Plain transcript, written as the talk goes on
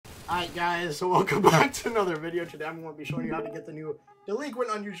Alright guys, so welcome back to another video. Today I'm going to be showing you how to get the new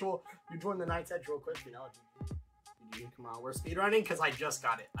Delinquent Unusual. You join the Night's Edge real quick, you know. Come on, we're speedrunning because I just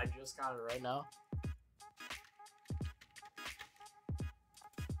got it. I just got it right now.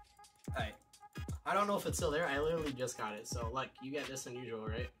 Alright. I don't know if it's still there. I literally just got it. So look, you get this Unusual,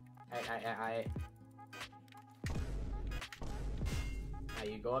 right?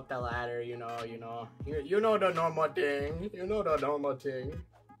 You go up the ladder, you know the normal thing. You know the normal thing.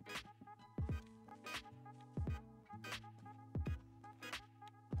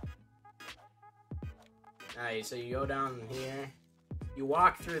 Alright, so you go down here. You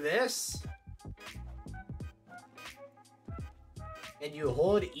walk through this. And you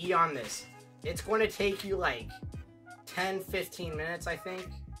hold E on this. It's going to take you like 10-15 minutes, I think.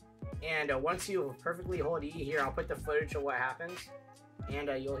 And once you perfectly hold E here, I'll put the footage of what happens. And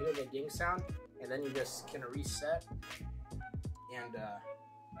you'll hear the ding sound. And then you just kind of reset. And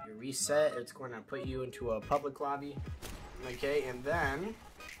you reset, it's going to put you into a public lobby. Okay, and then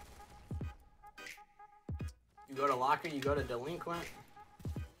you go to locker, you go to delinquent,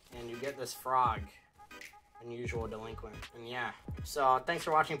 and you get this frog, unusual delinquent. And yeah, so thanks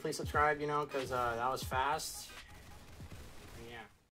for watching. Please subscribe, you know, because that was fast.